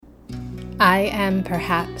I am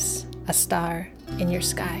perhaps a star in your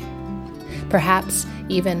sky, perhaps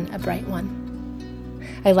even a bright one.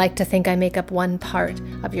 I like to think I make up one part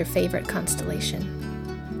of your favorite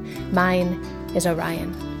constellation. Mine is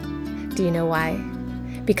Orion. Do you know why?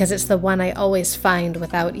 Because it's the one I always find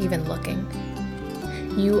without even looking.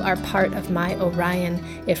 You are part of my Orion,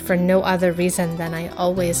 if for no other reason than I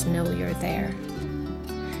always know you're there.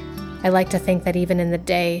 I like to think that even in the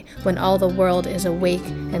day when all the world is awake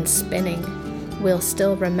and spinning, we'll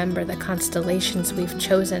still remember the constellations we've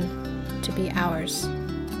chosen to be ours,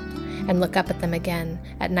 and look up at them again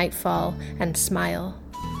at nightfall and smile,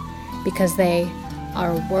 because they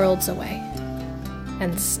are worlds away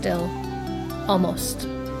and still almost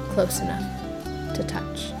close enough to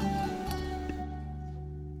touch.